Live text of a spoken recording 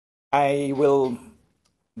I will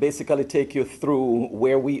basically take you through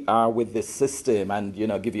where we are with this system and,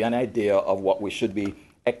 give you an idea of what we should be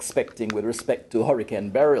expecting with respect to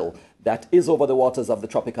Hurricane Beryl that is over the waters of the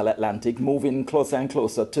tropical Atlantic, moving closer and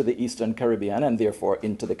closer to the Eastern Caribbean and therefore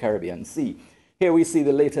into the Caribbean Sea. Here we see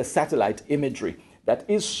the latest satellite imagery that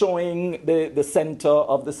is showing the center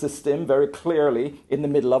of the system very clearly in the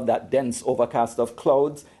middle of that dense overcast of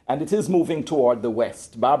clouds, and it is moving toward the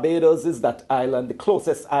west. Barbados is that island, the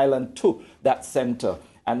closest island to that center.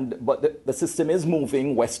 But the system is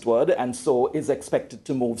moving westward, and so is expected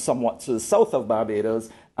to move somewhat to the south of Barbados,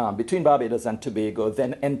 between Barbados and Tobago,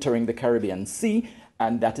 then entering the Caribbean Sea,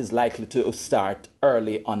 and that is likely to start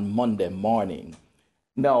early on Monday morning.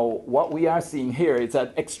 Now, what we are seeing here is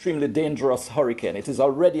an extremely dangerous hurricane. It is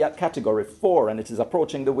already at Category 4, and it is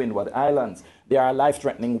approaching the Windward Islands. There are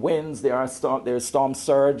life-threatening winds, there is storm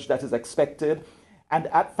surge that is expected, and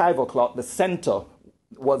at 5 o'clock, the center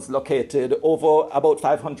was located over about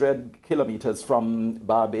 500 kilometers from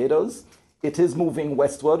Barbados. It is moving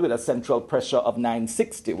westward with a central pressure of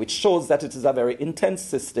 960, which shows that it is a very intense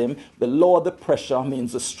system. The lower the pressure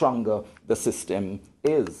means the stronger the system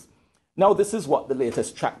is. Now, this is what the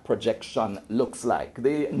latest track projection looks like.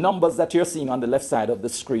 The numbers that you're seeing on the left side of the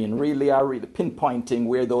screen really are pinpointing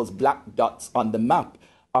where those black dots on the map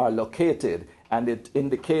are located. And it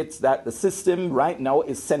indicates that the system right now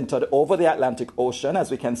is centered over the Atlantic Ocean,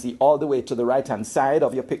 as we can see all the way to the right-hand side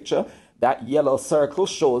of your picture. That yellow circle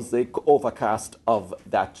shows the overcast of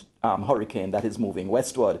that hurricane that is moving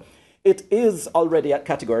westward. It is already at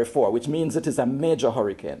Category 4, which means it is a major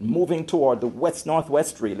hurricane, moving toward the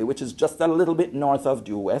west-northwest, really, which is just a little bit north of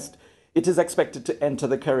due west. It is expected to enter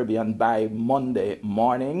the Caribbean by Monday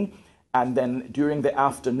morning. And then during the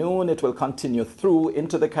afternoon, it will continue through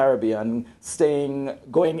into the Caribbean,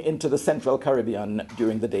 going into the Central Caribbean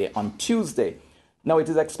during the day on Tuesday. Now, it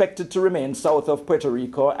is expected to remain south of Puerto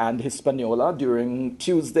Rico and Hispaniola during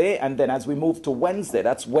Tuesday. And then as we move to Wednesday,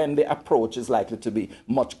 that's when the approach is likely to be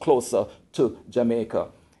much closer to Jamaica.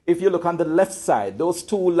 If you look on the left side, those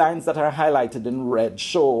two lines that are highlighted in red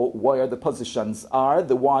show where the positions are.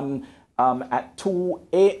 The one at 2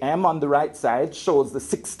 a.m. on the right side shows the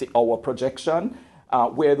 60-hour projection,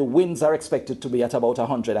 where the winds are expected to be at about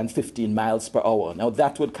 115 miles per hour. Now,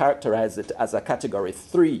 that would characterize it as a Category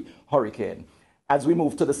 3 hurricane. As we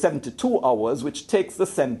move to the 72 hours, which takes the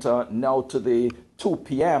center now to the 2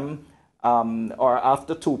 p.m. Or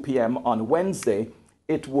after 2 p.m. on Wednesday,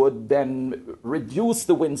 it would then reduce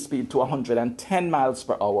the wind speed to 110 miles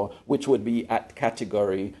per hour, which would be at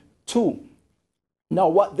Category 2. Now,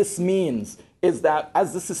 what this means is that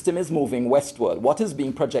as the system is moving westward, what is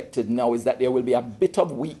being projected now is that there will be a bit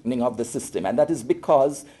of weakening of the system, and that is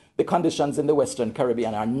because the conditions in the Western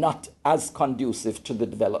Caribbean are not as conducive to the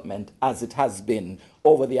development as it has been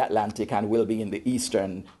over the Atlantic and will be in the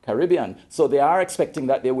Eastern Caribbean. So they are expecting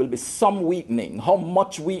that there will be some weakening. How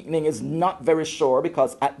much weakening is not very sure,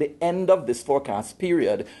 because at the end of this forecast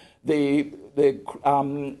period, the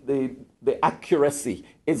accuracy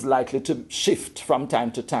is likely to shift from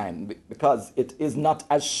time to time, because it is not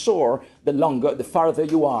as sure the farther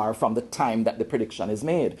you are from the time that the prediction is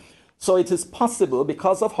made. So it is possible,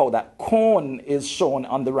 because of how that cone is shown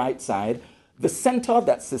on the right side, the center of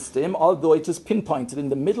that system, although it is pinpointed in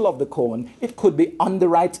the middle of the cone, it could be on the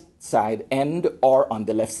right side end or on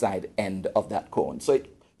the left side end of that cone. So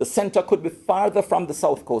the center could be farther from the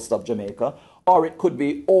south coast of Jamaica, or it could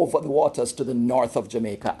be over the waters to the north of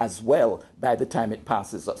Jamaica as well by the time it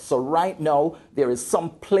passes us. So right now, there is some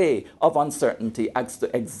play of uncertainty as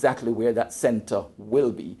to exactly where that center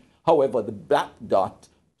will be. However, the black dot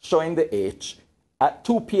showing the H at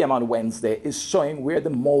 2 p.m. on Wednesday is showing where the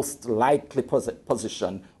most likely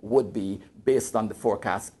position would be based on the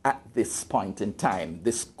forecast at this point in time.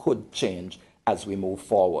 This could change as we move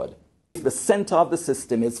forward. The center of the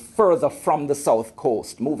system is further from the south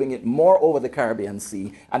coast, moving it more over the Caribbean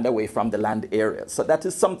Sea and away from the land area. So that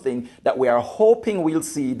is something that we are hoping we'll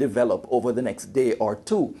see develop over the next day or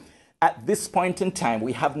two. At this point in time,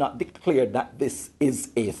 we have not declared that this is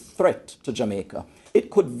a threat to Jamaica. It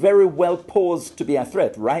could very well pose to be a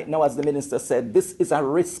threat. Right now, as the minister said, this is a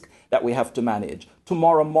risk that we have to manage.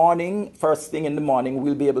 Tomorrow morning, first thing in the morning,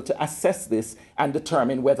 we'll be able to assess this and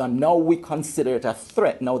determine whether now we consider it a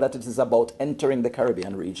threat, now that it is about entering the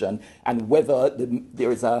Caribbean region, and whether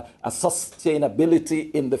there is a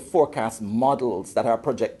sustainability in the forecast models that are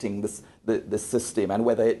projecting the system, and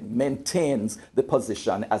whether it maintains the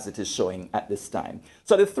position as it is showing at this time.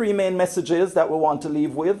 So the three main messages that we want to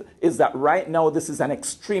leave with is that right now this is an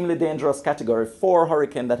extremely dangerous Category 4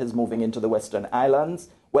 hurricane that is moving into the Western Islands,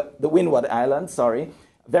 the Windward Islands, sorry.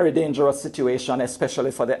 Very dangerous situation, especially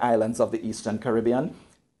for the islands of the Eastern Caribbean,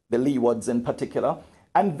 the Leewards in particular.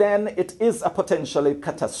 And then it is a potentially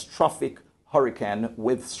catastrophic hurricane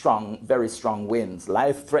with strong, very strong winds.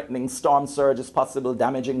 Life-threatening storm surge is possible,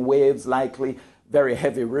 damaging waves likely, very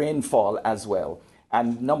heavy rainfall as well.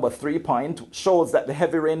 And number 3 point shows that the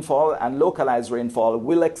heavy rainfall and localized rainfall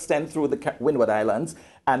will extend through the Windward Islands.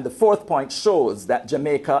 And the 4th point shows that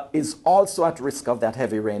Jamaica is also at risk of that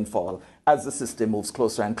heavy rainfall as the system moves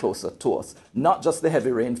closer and closer to us. Not just the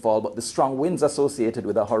heavy rainfall, but the strong winds associated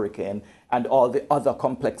with a hurricane and all the other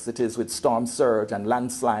complexities with storm surge and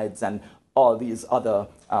landslides and all these other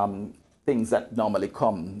things that normally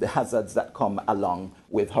come, the hazards that come along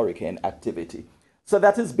with hurricane activity. So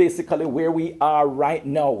that is basically where we are right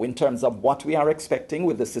now in terms of what we are expecting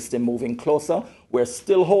with the system moving closer. We're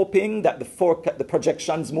still hoping that the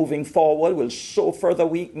projections moving forward will show further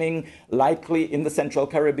weakening, likely in the Central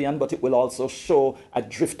Caribbean, but it will also show a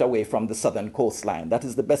drift away from the southern coastline. That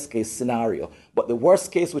is the best case scenario. But the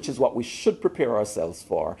worst case, which is what we should prepare ourselves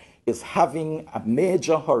for, is having a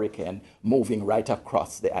major hurricane moving right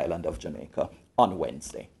across the island of Jamaica on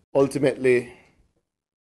Wednesday. Ultimately,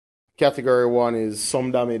 Category 1 is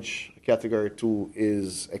some damage, Category 2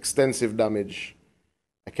 is extensive damage,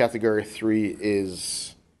 a Category 3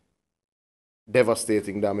 is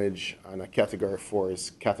devastating damage, and a Category 4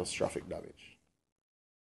 is catastrophic damage.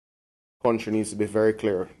 The country needs to be very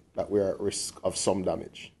clear that we are at risk of some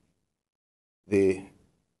damage. The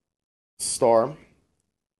storm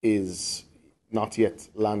is not yet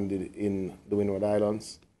landed in the Windward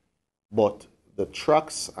Islands, but the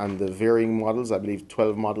tracks and the varying models, I believe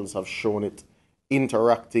 12 models, have shown it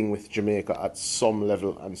interacting with Jamaica at some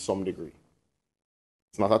level and some degree.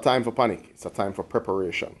 It's not a time for panic, it's a time for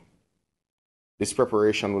preparation. This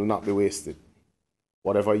preparation will not be wasted.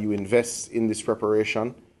 Whatever you invest in this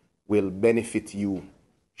preparation will benefit you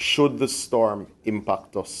should the storm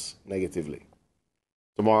impact us negatively.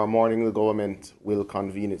 Tomorrow morning, the government will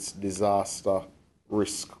convene its Disaster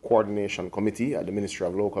Risk Coordination Committee at the Ministry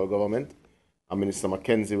of Local Government, and Minister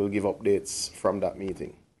Mackenzie will give updates from that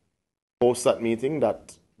meeting. Post that meeting,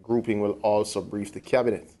 that grouping will also brief the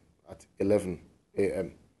Cabinet at 11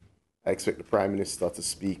 a.m. I expect the Prime Minister to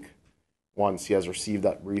speak once he has received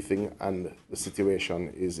that briefing and the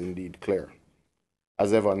situation is indeed clear.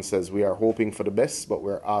 As Evan says, we are hoping for the best, but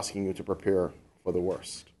we're asking you to prepare for the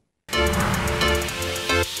worst.